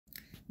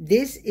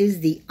This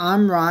is the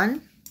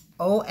Omron,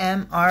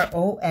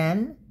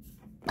 O-M-R-O-N,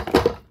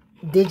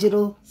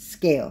 digital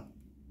scale.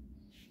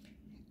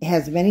 It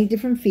has many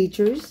different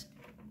features.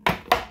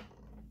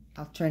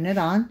 I'll turn it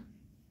on.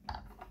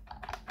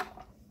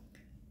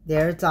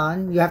 There, it's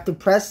on. You have to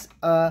press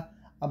a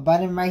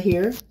button right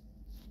here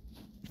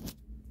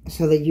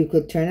so that you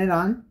could turn it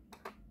on.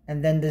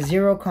 And then the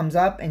 0 comes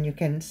up and you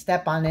can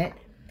step on it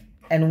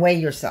and weigh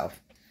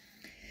yourself.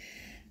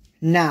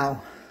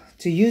 Now,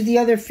 to use the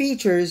other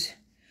features,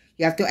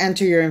 you have to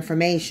enter your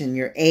information,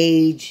 your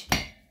age,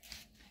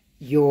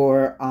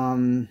 your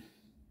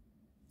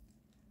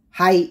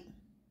height.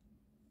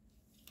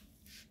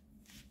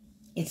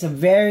 It's a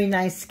very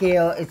nice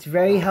scale. It's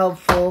very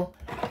helpful.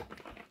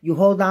 You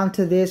hold on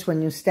to this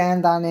when you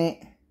stand on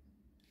it.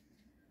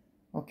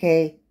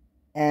 Okay.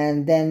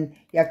 And then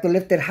you have to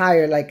lift it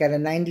higher, like at a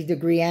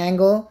 90-degree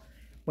angle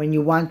when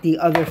you want the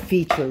other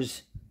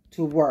features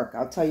to work.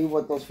 I'll tell you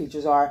what those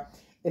features are.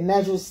 It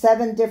measures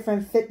 7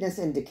 different fitness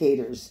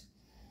indicators.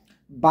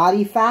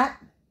 Body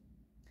fat,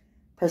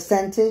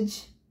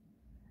 percentage,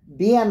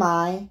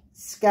 BMI,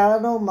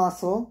 skeletal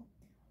muscle,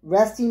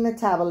 resting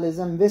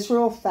metabolism,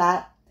 visceral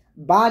fat,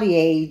 body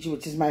age,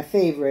 which is my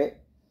favorite,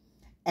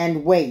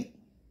 and weight.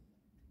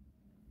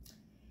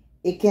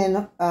 It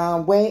can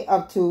weigh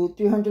up to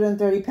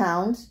 330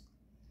 pounds.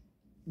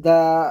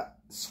 The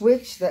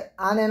switch, the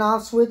on and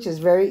off switch, is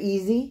very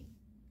easy.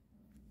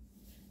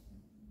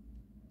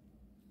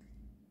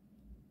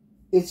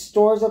 It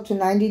stores up to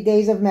 90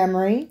 days of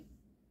memory.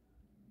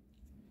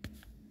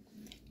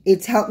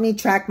 It's helped me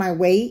track my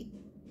weight.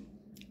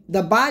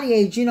 The body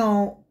age, you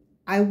know,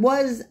 I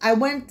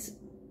went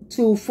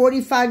to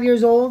 45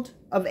 years old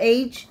of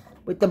age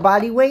with the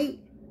body weight.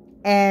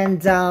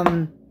 And,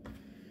 the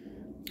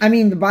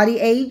body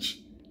age.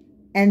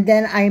 And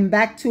then I'm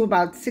back to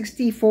about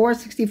 64,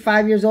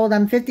 65 years old.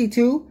 I'm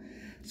 52.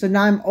 So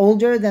now I'm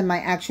older than my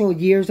actual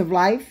years of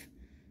life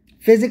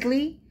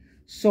physically.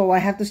 So I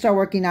have to start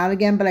working out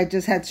again, but I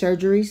just had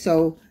surgery.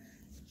 So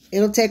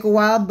it'll take a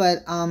while,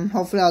 but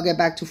hopefully I'll get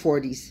back to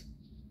 40s.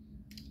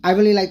 I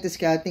really like the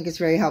scale. I think it's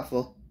very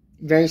helpful.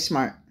 Very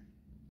smart.